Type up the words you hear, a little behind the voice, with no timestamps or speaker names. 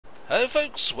Hello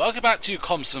folks, welcome back to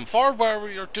Calmsden Farm, where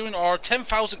we are doing our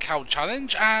 10,000 cow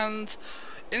challenge, and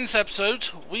in this episode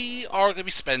we are going to be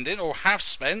spending, or have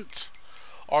spent,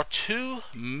 our £2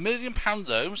 million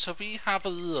loan. So if we have a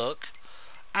look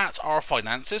at our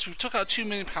finances, we took out a £2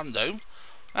 million loan.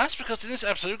 That's because in this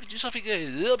episode we're going to do something a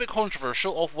little bit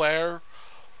controversial of where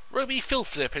we're going to be field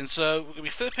flipping. So we're going to be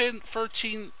flipping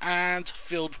 13 and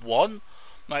field 1.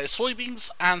 Now, it's soybeans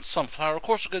and sunflower. Of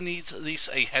course, we're going to need at least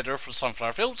a header for the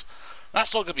sunflower field.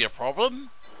 That's not going to be a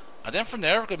problem. And then from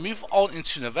there, we're going to move on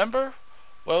into November,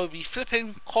 where we'll be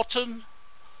flipping cotton,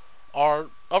 our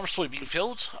other soybean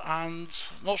field, and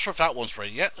not sure if that one's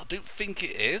ready yet. I don't think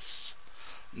it is.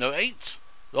 No 8,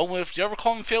 along with the other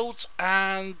cotton field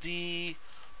and the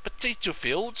potato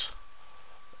field.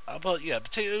 But yeah,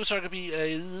 potatoes are going to be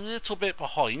a little bit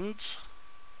behind.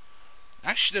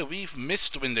 Actually, no, we've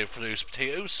missed the window for those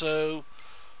potatoes, so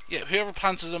yeah, whoever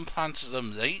planted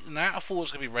them late, and that I thought it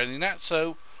was going to be ready in that,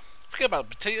 so forget about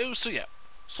potatoes. So yeah,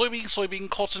 soybean,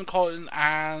 cotton,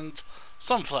 and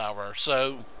sunflower.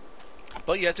 So,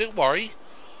 but yeah, don't worry,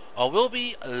 I will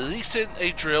be leasing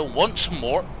a drill once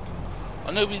more.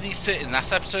 I know we leased it in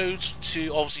last episode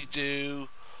to obviously do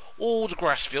all the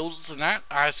grass fields and that,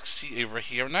 as you can see over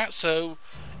here and that, so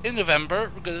in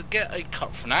November we're going to get a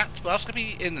cut from that, but that's going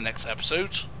to be in the next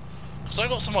episode, because I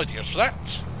got some ideas for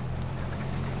that.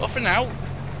 But for now,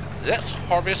 let's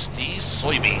harvest these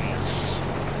soybeans.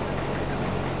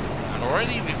 And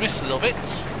already we've missed a little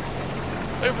bit.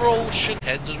 Overall should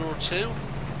head to door 2.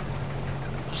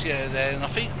 Because yeah, then I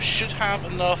think we should have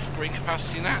enough grain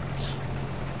capacity in that.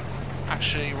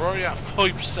 Actually, we're already at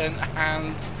 5%,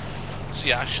 and so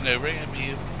yeah, actually no, we're going to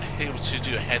be able to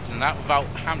do a head in that without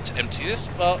having to empty this,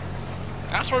 but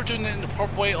that's why we're doing it in the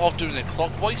proper way of doing it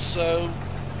clockwise. So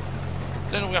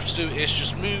then all we have to do is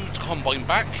just move the combine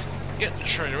back, get the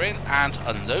trailer in and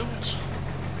unload.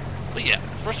 But yeah,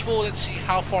 first of all, let's see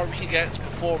how far we can get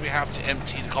before we have to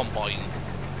empty the combine.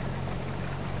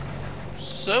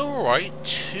 So right,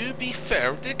 to be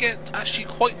fair, we did get actually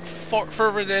quite far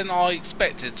further than I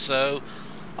expected, so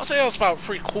I'll say I was about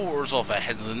 3/4 of a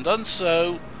headland done.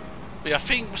 So but I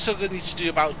think we're still going to need to do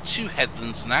about 2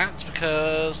 headlands in that,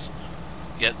 because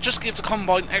yeah, just give the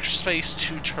combine extra space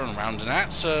to turn around in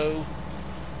that. So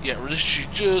yeah, we're literally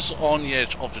just on the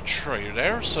edge of the trailer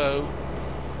there, so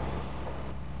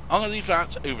I'm going to leave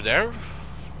that over there.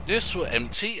 This will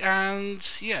empty, and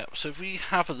yeah, so if we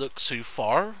have a look so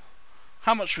far,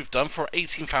 how much we've done for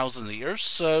 18,000 litres,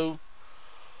 so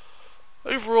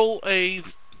overall a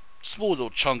small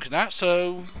little chunk in that.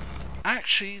 So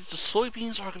actually the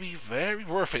soybeans are going to be very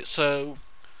worth it. So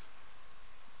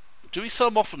do we sell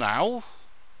them off now,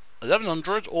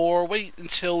 1100, or wait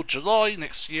until July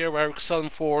next year where we can sell them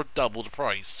for double the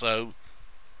price? So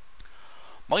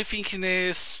my thinking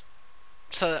is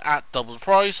sell it at double the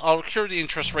price. I'll recur the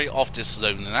interest rate off this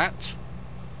loan and that,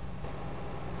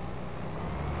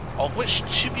 of which,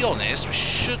 to be honest, we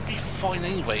should be fine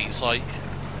anyways. Like,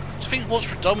 I think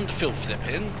once we're done with the field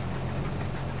flipping,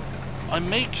 I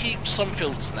may keep some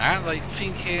fields in that, like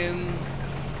thinking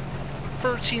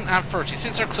 13 and 30,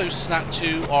 since they're closest that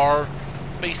to our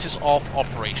basis of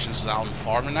operations now on the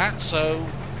farm and that. So,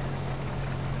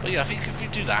 but yeah, I think if we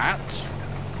do that,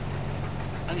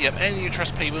 and yeah, any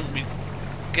interest payment we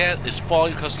get is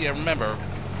fine, because yeah, remember,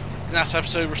 in last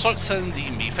episode we started selling the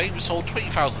methane, we sold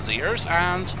 20,000 litres,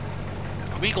 and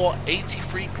we got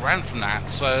 83 grand from that.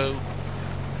 So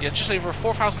yeah, just over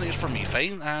 4,000 litres for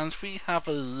methane, and we have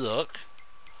a look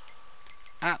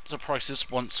at the prices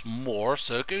once more.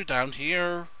 So go down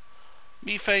here,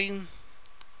 methane.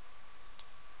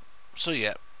 So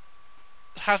yeah,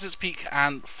 it has its peak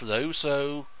and flow.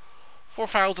 So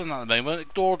 4,000 at the moment.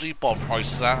 Ignore the bond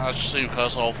prices. That I just assume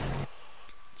because of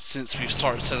since we've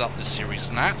started set up this series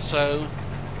and that. So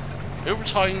over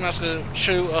time, that's going to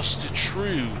show us the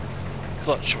true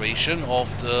fluctuation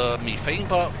of the methane,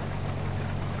 but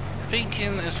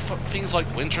thinking if things like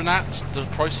winter and that, the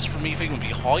prices for methane will be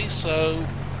high, so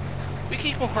we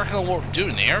keep on cracking on what we're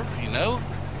doing here, you know.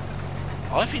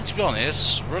 I think, to be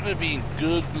honest, we're going to be in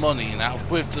good money now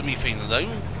with the methane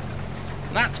alone.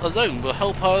 And that alone will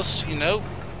help us, you know,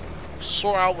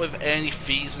 sort out with any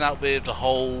fees and that with the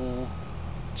whole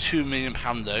 £2 million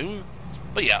loan.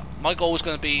 But yeah, my goal is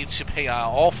going to be to pay that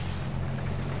off.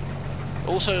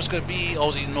 Also, it's going to be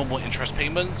obviously normal interest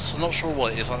payments. I'm not sure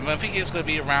what it is. I think it's going to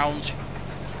be around,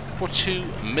 for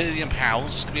 £2 million,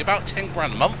 it's going to be about 10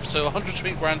 grand a month, so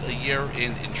 120 grand a year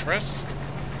in interest.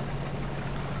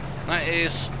 That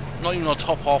is not even on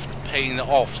top of paying it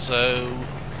off, so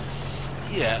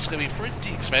yeah, it's going to be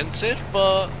pretty expensive,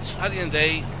 but at the end of the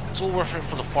day, it's all worth it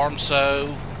for the farm.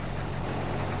 So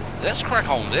let's crack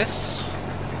on with this,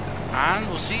 and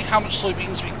we'll see how much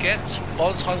soybeans we get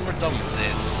by the time we're done with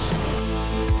this.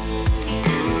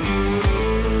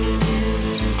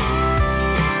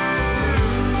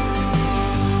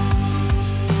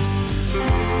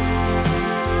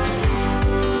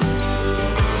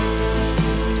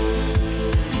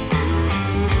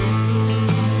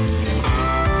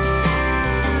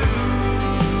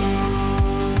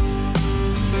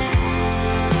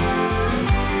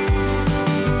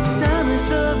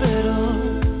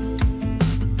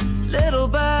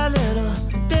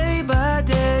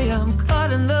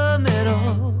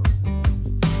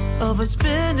 A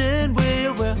spinning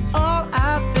wheel where all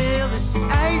I feel is the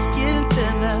ice getting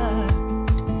thinner.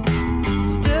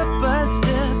 Step by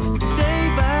step, day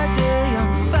by day,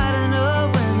 I'm fighting a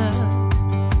winner.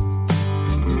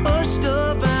 Pushed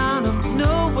around, I'm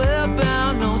nowhere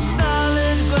bound, no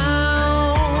solid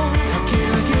ground. How can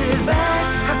I get it back?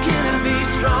 How can I be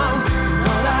strong? And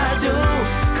all I do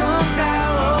comes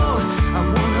out low. I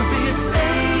wanna be a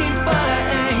saint, but I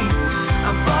ain't.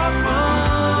 I'm far from.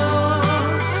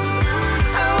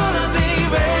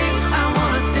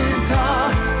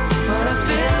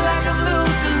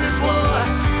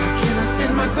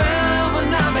 My ground when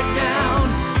I back down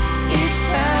each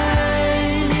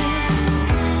time.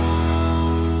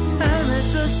 Time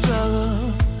is a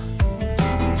struggle,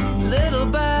 little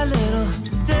by little,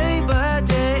 day by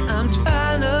day. I'm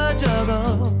trying to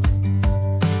juggle,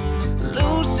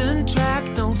 losing track,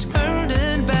 no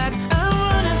turning back. I'm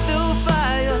running through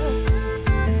fire,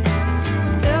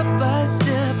 step by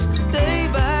step, day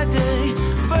by day,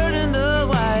 burning the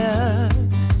wire,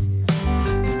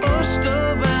 pushed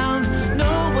around.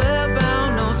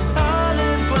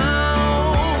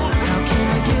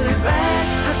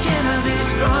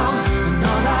 Strong, and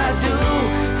all I do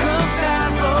comes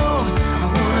out wrong. I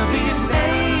wanna be a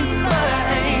saint, but I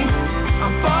ain't.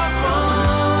 I'm far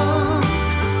from.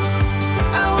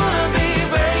 I wanna be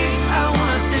brave, I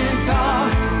wanna stand tall,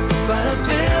 but I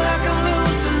feel like I'm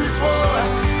losing this war.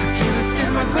 How can I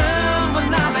stand my ground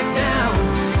when I back down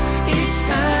each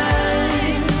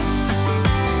time?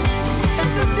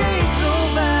 As the days go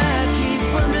by, I keep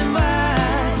wondering why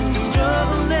the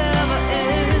struggle never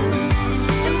ends.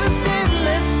 In the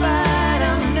fight,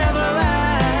 I'm never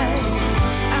right.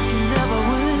 I can never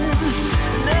win,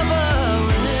 never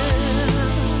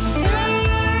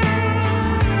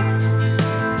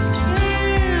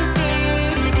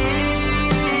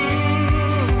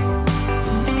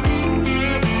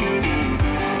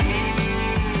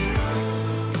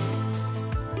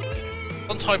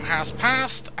Some time has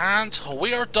passed, and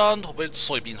we are done with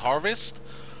soybean harvest,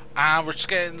 and we're just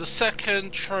getting the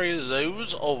second tray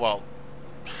loads, oh well,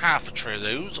 half a tray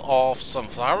loads of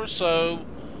sunflower, so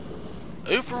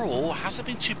overall hasn't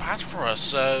been too bad for us.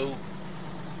 So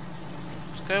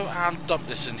let's go and dump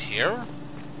this in here,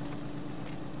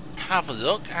 have a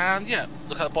look, and yeah,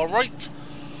 look at the bottom right,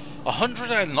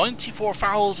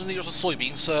 194,000 litres of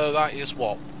soybeans, so that is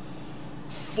what,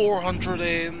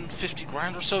 450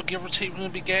 grand or so, give or take, we're going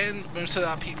to be getting when we set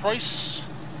that peak price.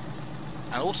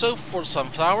 And also for the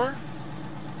sunflower,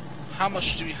 how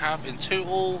much do we have in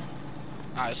total?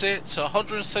 That's it, so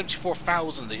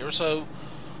 174,000 litres, so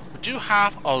we do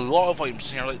have a lot of items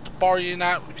in here, like the barley and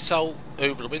that, we sell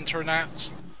over the winter and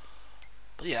that.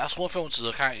 But yeah, that's one thing I want to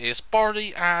look at is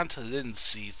barley and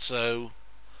linseed. So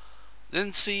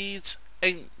linseed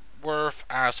ain't worth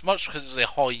as much because it's a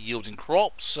high yielding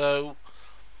crop, so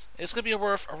it's going to be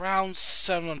worth around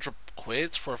 700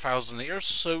 quid for 1,000 litres,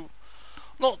 so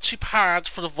not too bad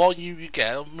for the volume you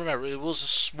get. Remember, it was a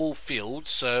small field,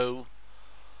 so.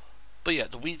 But yeah,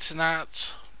 the wheat and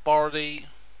that, barley,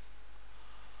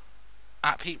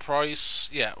 at peak price,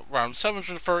 yeah, around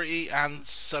 730 and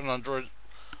 700.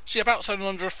 So yeah, about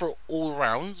 700 for all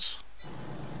rounds.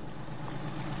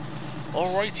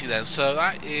 Alrighty then, so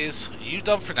that is you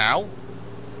done for now.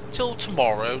 Till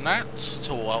tomorrow, Nat.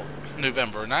 Till, well,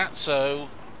 November, Nat. So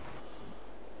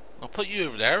I'll put you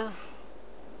over there.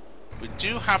 We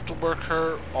do have to work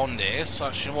her on this.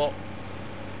 Actually, what?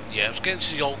 Yeah, it's getting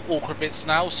to the awkward bits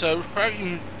now, so we haven't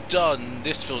even done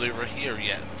this field over here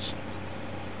yet.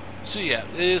 So yeah,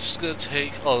 this is going to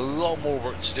take a lot more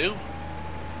work to do.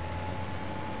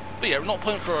 But yeah, we're not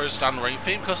putting fertilizer down or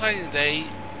anything, because at the end of the day,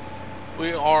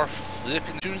 we are flipping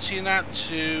the opportunity in that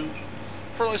to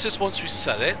fertilize this once we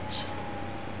sell it.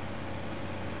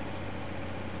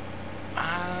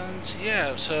 And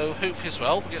yeah, so hopefully as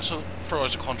well, we get some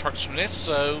fertilizer contracts from this,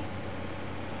 so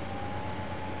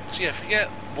yeah, if we get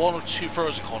 1 or 2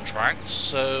 fertilizer contracts,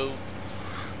 so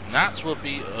that will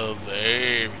be a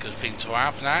very good thing to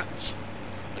have, that.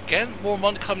 Again, more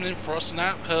money coming in for us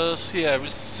now, because yeah, we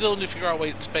still need to figure out a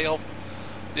way to pay off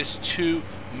this £2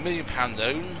 million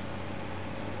loan.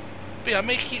 But yeah, I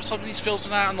may keep some of these fields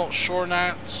in that, I'm not sure on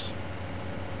that.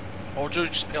 Or do we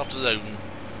just pay off the loan?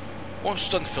 Once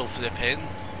we've done the field flipping,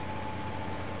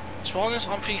 to be honest,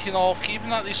 I'm thinking of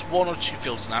keeping at least 1 or 2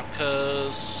 fields in that,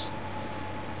 because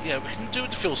yeah, we can do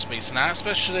with the field space in that,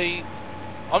 especially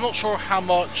I'm not sure how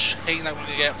much hay that we're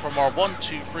going to get from our 1,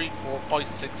 2, 3, 4, 5,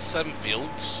 6, 7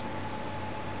 fields.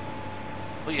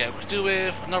 But yeah, we could do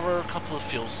with another couple of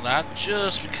fields in that,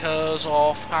 just because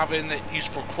of having it used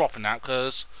for cropping that,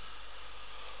 because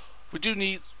we do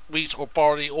need wheat or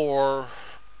barley or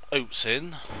oats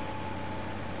in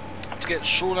to get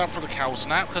straw out for the cows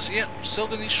and that, because yeah, we're still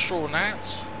going to need straw and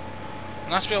that.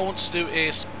 And that's what I want to do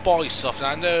is buy stuff. And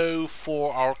I know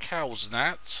for our cows and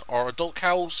that, our adult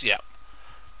cows, yeah,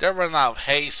 they're running out of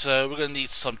hay, so we're going to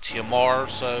need some TMR,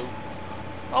 so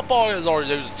I'll buy a lorry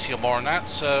load of TMR and that,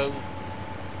 so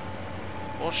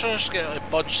we'll sure just get a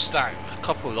bunch stack, a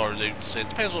couple of lorry loads. It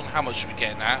depends on how much we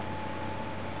get in that.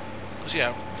 Because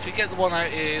yeah, if you get the one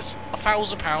that is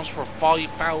 £1,000 for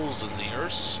 5,000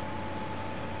 litres,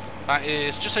 that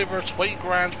is just over 20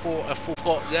 grand for a full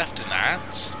got left in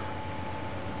that.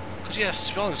 Because yes,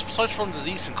 to be honest, besides from the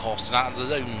leasing costs and that and the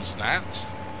loans and that,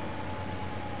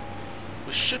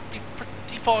 we should be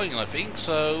pretty fine, I think,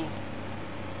 so.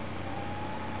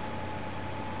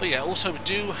 But yeah, also we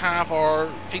do have our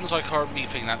things like our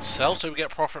methane that sell, so we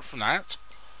get profit from that.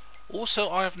 Also,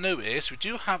 I have noticed we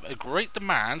do have a great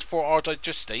demand for our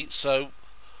digestate, so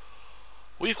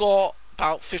we've got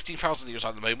about 15,000 litres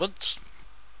at the moment.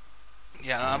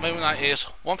 Yeah, at the moment that is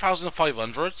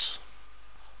 1,500.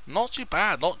 Not too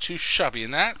bad, not too shabby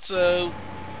in that, so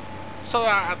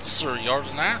that at the Slurry yard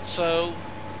and that, so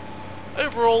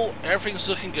overall everything's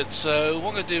looking good. So what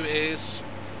I'm going to do is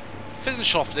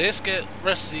finish off this, get the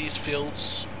rest of these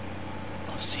fields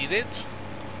seeded,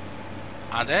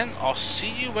 and then I'll see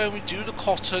you when we do the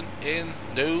cotton in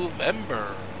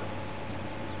November.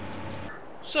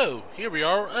 So here we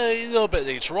are a little bit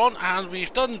later on, and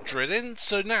we've done the drilling,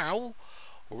 so now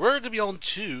we're going to be on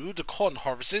to the cotton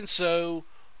harvesting. So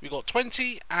we've got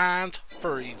 20 and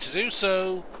 30 to do,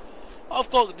 so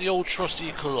I've got the old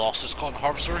trusty Colossus cotton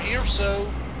harvester here, so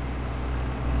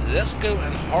let's go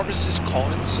and harvest this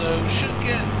cotton. So should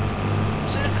get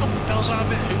a couple of bells out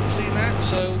of it, hopefully in that,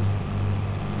 so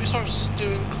we start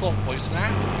doing clockwise now.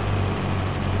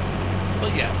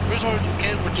 But yeah, the reason why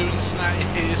we're doing this now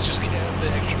is just getting a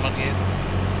bit extra money in.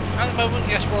 At the moment,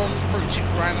 yes, we're on 32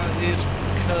 grand, that is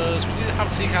because we did have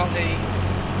to take out a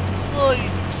slight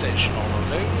extension on our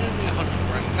loan, only 100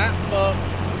 grand in that, but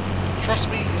trust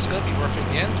me, it's going to be worth it in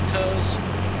the end, because,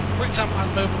 for example, at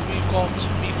the moment we've got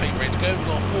methane ready to go, we've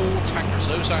got a full tanker,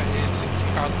 so that is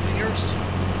 60,000 litres.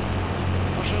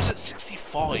 How much was it?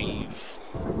 65.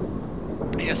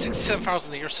 Yeah,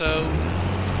 67,000 litres, so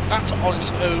that on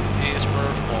its own is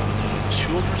worth, what,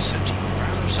 270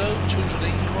 grand or so,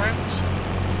 280 grand.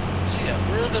 So yeah,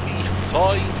 we're going to be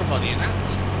fine for money in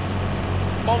that.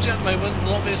 But at the moment, a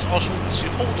lot of this I just want to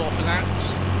hold off in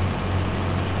that.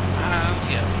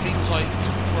 And yeah, things like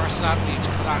grass and that we need to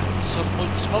cut out at some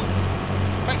point this month.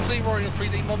 Thankfully we're in a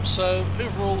 3-day month, so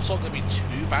overall it's not going to be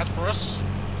too bad for us.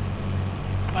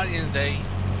 But at the end of the day,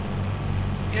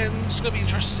 again, it's going to be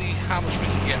interesting to see how much we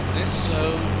can get for this,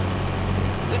 so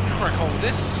let me crack on with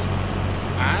this,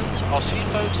 and I'll see you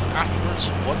folks afterwards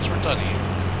once we're done here.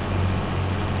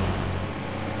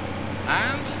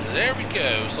 And there we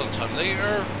go, sometime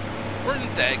later. We're in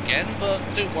the debt again, but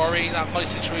don't worry, that my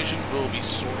situation will be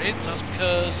sorted. That's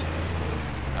because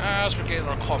as we're getting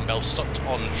our cotton bells stuck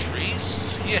on the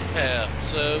trees, yeah,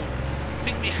 so I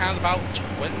think we had about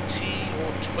 20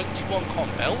 or 21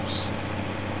 cotton bells.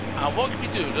 And what we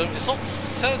can do with them is not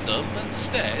sell them,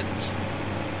 instead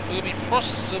we're going to be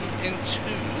processing them into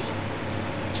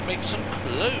to make some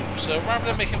clothes. So rather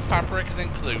than making fabric and then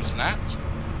clothes and that,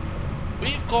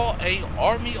 we've got a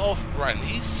army of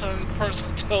Grannies, and first I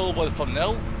can tell by the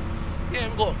thumbnail, yeah,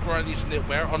 we've got Grannies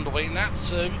knitwear on the way in that,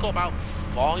 so we've got about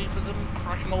 5 of them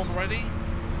cracking on already.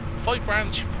 5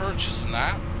 grand to purchase in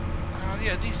that, and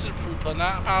yeah, decent throughput in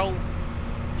that, about,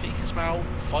 I think it's about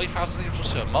 5,000 litres or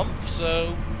so a month,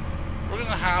 so we're going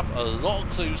to have a lot of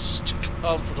clothes to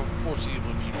come for the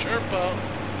foreseeable future. But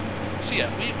so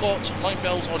yeah, we've got 9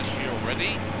 bells on here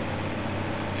already.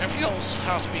 Everything else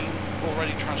has been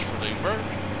already transferred over.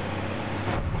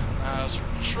 So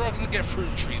we're struggling to get through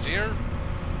the trees here.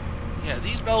 Yeah,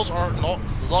 these bells are not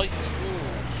light.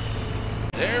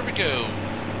 Ooh. There we go.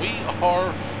 We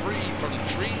are free from the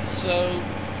trees. So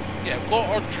yeah, we've got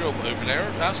our drill over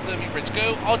there. That's going to be ready to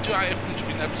go. I'll do that in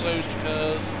between episodes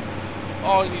because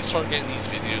I need to start getting these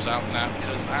videos out now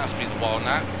because it has been a while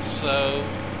now. So,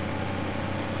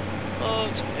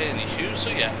 but anywho,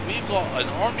 so yeah, we've got an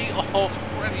army of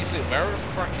Grannies that we're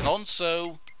cracking on.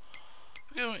 So,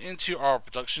 we're going into our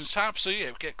production tab. So yeah,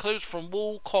 we get clothes from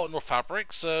wool, cotton, or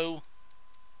fabric. So,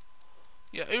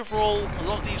 yeah, overall, a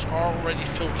lot of these are already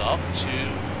filled up to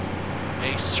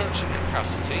a certain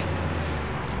capacity.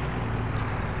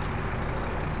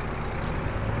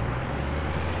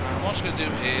 And what I'm going to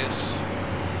do is,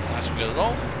 as we go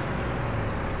along,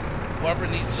 whoever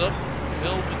needs them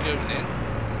will be going in.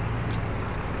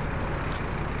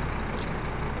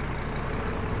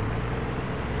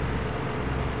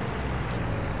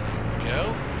 There we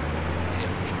go. Yeah,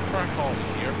 let's crack on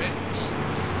here a bit.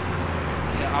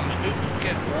 Yeah, I'm hoping to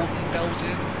get all the bells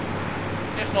in.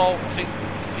 If not, I think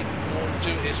what we'll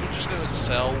do is we're just going to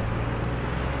sell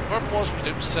whatever it was we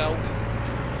don't sell.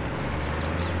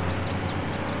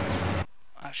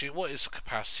 Actually, what is the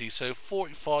capacity? So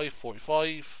 45,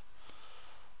 45.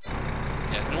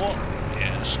 Yeah, you know what?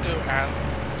 Yeah, let's go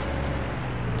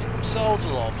and sell a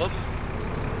lot of them.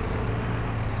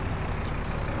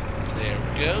 There we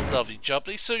go, lovely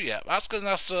jubbly. So yeah, that's going to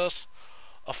last us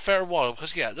a fair while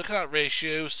because yeah, looking at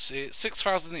ratios, it's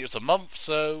 6,000 litres a month.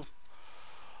 So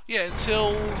yeah,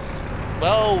 until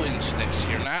well into next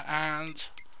year now, and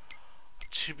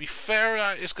to be fair,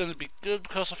 that is going to be good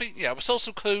because I think, yeah, we'll sell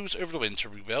some clothes over the winter,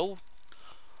 we will.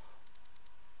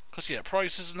 Because, yeah,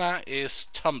 prices and that is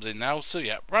tumbling now. So,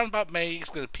 yeah, round about May is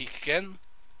going to peak again.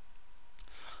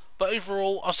 But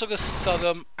overall, I'm still going to sell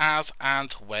them as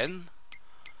and when.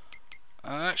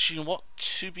 And actually, you know what?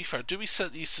 To be fair, do we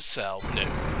set these to sell? No.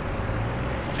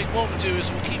 I think what we'll do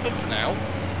is we'll keep them for now.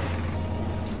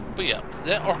 But, yeah,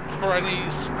 let our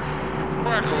Grannies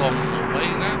crack along the way,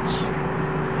 that.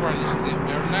 Grannies did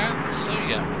there now, so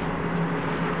yeah,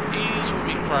 these will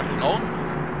be cracking on.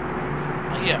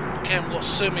 And yeah, again, we've got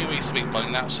so many ways to make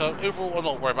money now, so overall I'm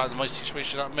not worried about my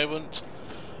situation at the moment.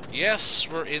 Yes,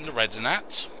 we're in the red in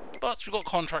that, but we've got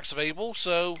contracts available,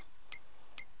 so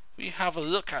we have a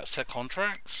look at said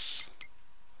contracts.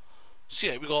 So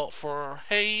yeah, we got for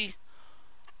hay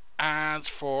and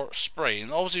for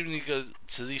spraying. Obviously we need to go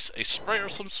to at least a sprayer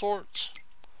of some sort.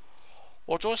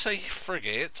 Or do I say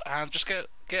frigate and just get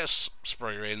a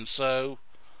sprayer in? So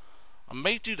I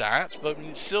may do that, but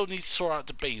we still need to sort out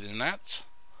the bathing net.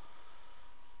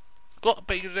 Got the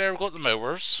bathing there, we've got the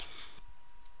mowers.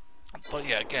 But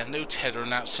yeah, again, no tether in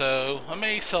that, so I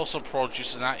may sell some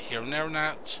produce in that here and there in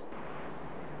that.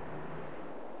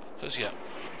 Because yeah,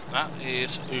 that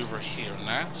is over here and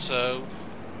that, so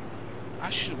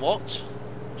actually what?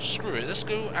 Screw it, let's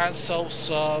go and sell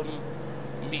some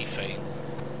methane.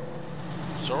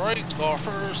 So right, got our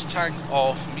first tank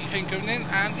of methane going in,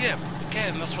 and yeah,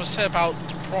 again, that's what I said about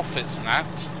the profits and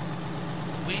that.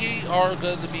 We are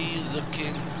going to be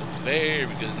looking very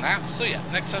good in that. So yeah,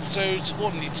 next episode,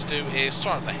 what we need to do is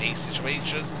start the hay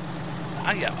situation.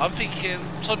 And yeah, I'm thinking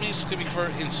some of these going to be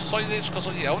converted into silage, because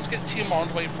yeah, I want to get TMR on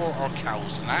the way for our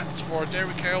cows and that, for our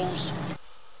dairy cows.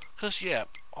 Because yeah,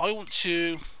 I want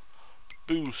to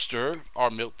boost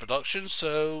our milk production,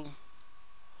 so...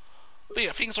 But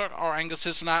yeah, things like our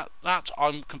Anguses and that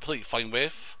I'm completely fine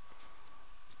with.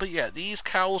 But yeah, these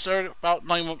cows are about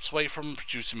 9 months away from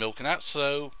producing milk and that,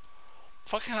 so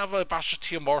if I can have a batch of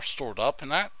TMR stored up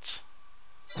and that.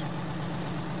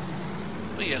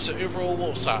 But yeah, so overall,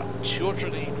 what's that?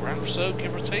 280 grand or so,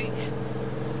 give or take?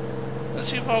 Let's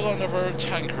see if I got another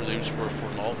tanker loose worth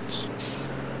or not.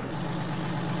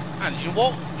 And you know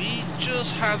what? We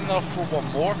just had enough for one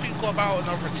more. I think we've got about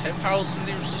another 10,000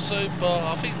 litres or so, but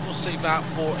I think we'll save that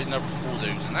for another 4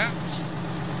 loads in that.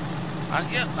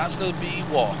 And yeah, that's going to be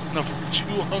what? Another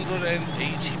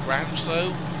 280 grand or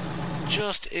so,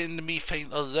 just in the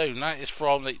methane alone. That is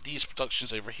from like these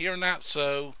productions over here and that,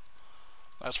 so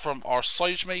that's from our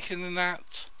silage making in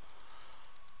that.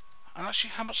 And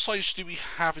actually, how much silage do we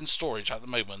have in storage at the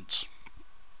moment?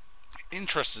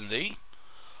 Interestingly,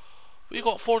 we've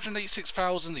got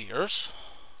 486,000 litres.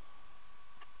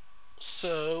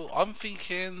 So I'm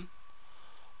thinking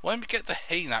when we get the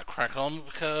hay nut crack on,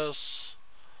 because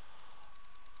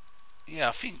yeah,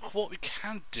 I think what we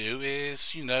can do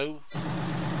is, you know,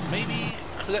 maybe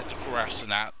collect the grass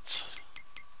and that.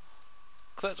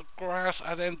 Collect the grass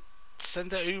and then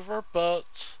send it over,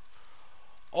 but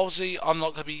obviously I'm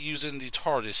not going to be using the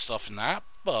Tardis stuff in that,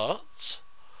 but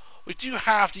we do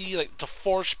have the the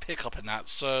forage pickup in that,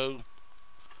 so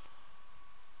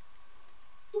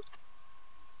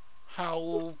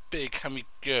how big can we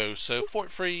go? So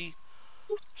 43,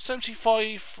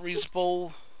 75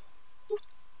 reasonable,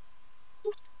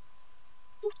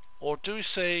 or do we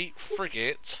say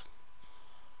frigate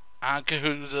and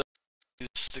go the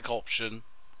stick option.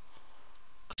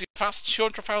 If that's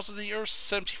 200,000 liters,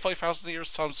 75,000 liters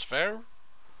sounds fair.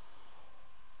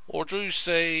 Or do you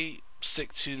say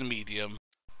stick to the medium?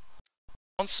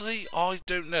 Honestly, I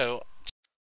don't know.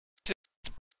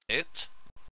 It,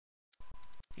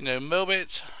 you know, mow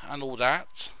it and all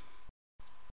that.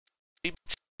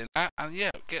 That, and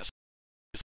yeah, get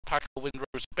some pack of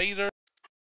windrows baiter.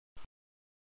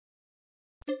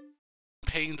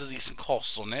 Paying the decent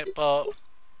costs on it, but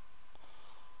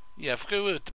yeah, if we go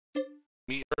with the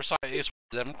meter side, it's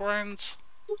 11 grand.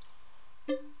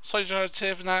 Side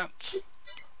alternative, that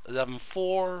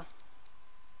 11.4.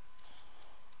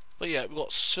 But yeah, we've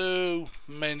got so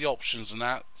many options in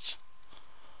that.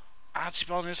 And to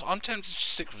be honest, I'm tempted to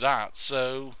stick with that.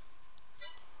 So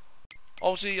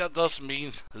obviously that does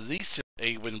mean leasing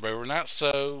a windrower in that.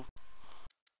 So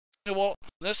you know what?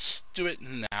 Let's do it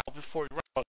now before we wrap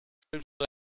up.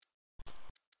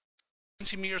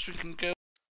 20 meters we can go. To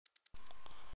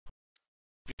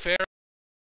be fair,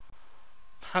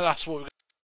 that's what we're going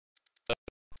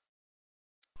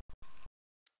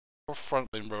to front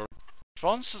windrower.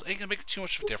 Response ain't gonna make too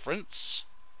much of a difference.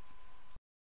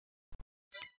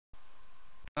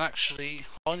 And actually,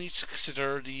 I need to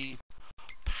consider the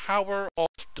power of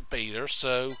the baiter,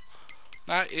 so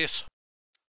that is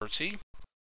 30.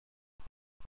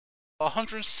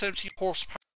 170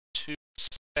 horsepower to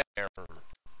spare.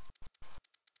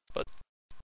 But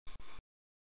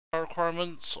power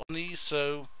requirements on these,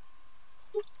 so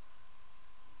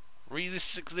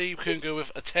realistically we can go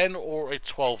with a 10 or a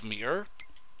 12 meter.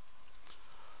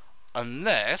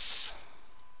 Unless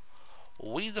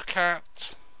we look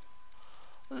at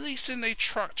leasing a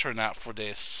tractor now for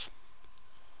this.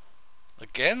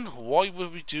 Again, why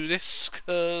would we do this?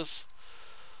 Because,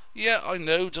 yeah, I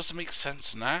know, it doesn't make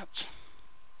sense in that.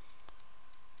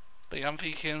 But yeah, I'm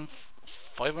thinking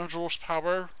 500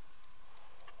 horsepower,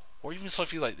 or even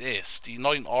something like this, the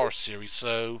 9R series,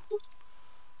 so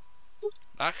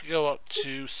that could go up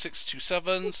to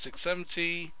 627,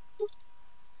 670.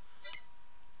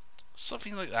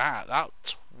 Something like that.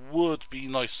 That would be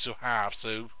nice to have.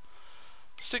 So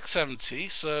 670,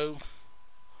 so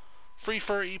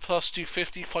 330 plus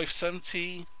 250,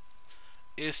 570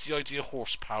 is the ideal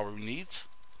horsepower we need.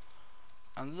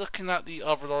 And looking at the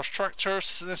other large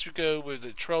tractors, unless we go with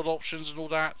the trailed options and all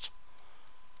that,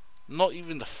 not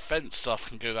even the fence stuff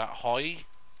can go that high.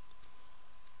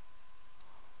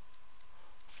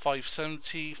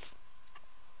 570,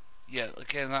 yeah,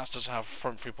 again that does have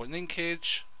front 3-point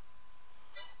linkage.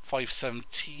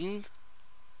 517.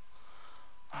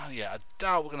 Yeah, I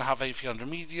doubt we're going to have anything under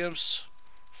mediums.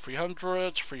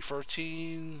 300,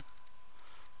 313,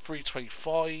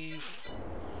 325.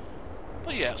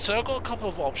 But yeah, so I've got a couple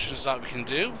of options that we can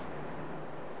do.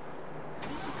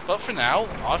 But for now,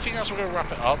 I think that's where we're going to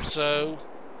wrap it up. So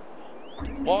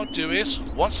what I'll do is,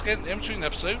 once again, in between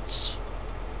episodes,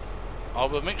 I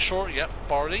will make sure, yep,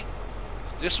 barley.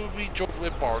 This will be joined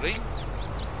with barley,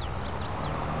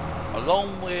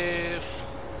 along with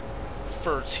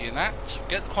 30 and that.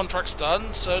 Get the contracts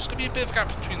done, so it's going to be a bit of a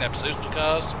gap between episodes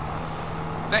because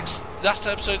last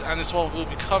episode and this one will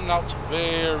be coming out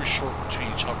very short between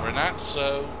each other and that.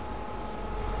 So,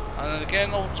 and then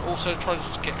again, I'll also try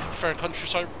to get Fair and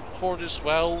Countryside recorded as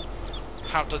well.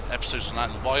 Haven't done episodes on that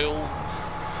in a while.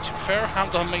 To be fair, I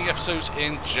haven't done many episodes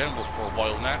in general for a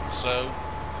while now, so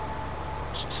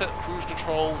set cruise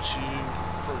control to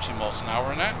 30 miles an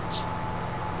hour and that.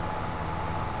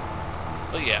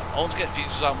 But yeah, I want to get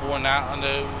videos out more now. I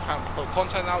know I haven't put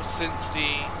content out since the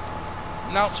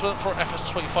announcement for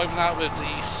FS25 now with the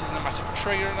cinematic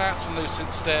trailer and that. So I know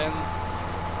since then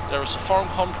there was a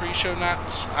FarmCon pre-show and that,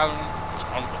 and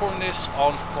I'm recording this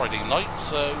on Friday night,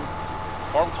 so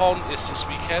FarmCon is this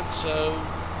weekend, so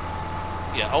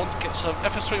yeah, I want to get some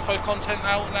FS25 content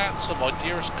out and that, some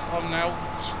ideas coming out.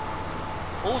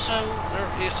 Also, there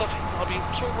is something I've been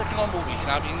sort of working on all week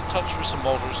and I've been in touch with some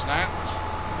modders and that.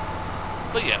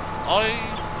 But yeah, I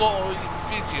got a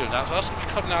video now, so that's going to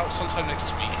be coming out sometime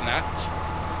next week and that.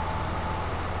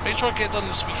 Make sure I get it done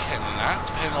this weekend and that,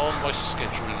 depending on my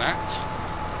schedule and that.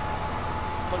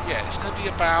 But yeah, it's going to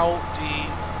be about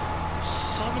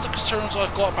some of the concerns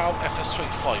I've got about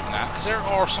FS25 and that, because there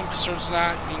are some concerns in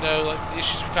that, you know, like the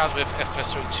issues we've had with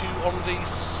FS22 on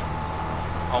release.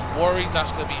 I'm worried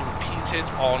that's going to be repeated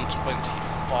on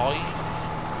 25.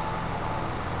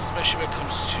 Especially when it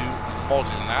comes to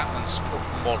modding and that, and support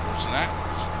for modders and that.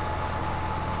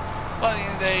 But at the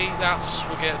end of the day, that's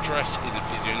will get addressed in the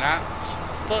video and that.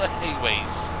 But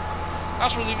anyways,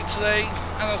 that's where we'll leave it today.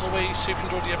 And as always, if you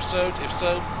enjoyed the episode, if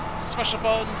so, smash the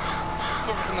button,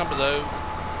 put a comment down below.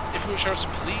 If you want to share us,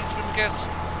 please be my guest.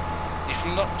 if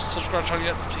you're not subscribed to the channel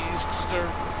yet, please consider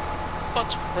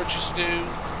but purchase to do.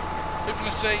 We're going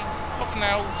to say, bye for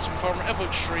now, some farmer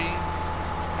EnvoyXtreme,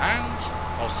 and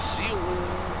I'll see you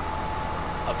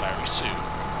all very soon.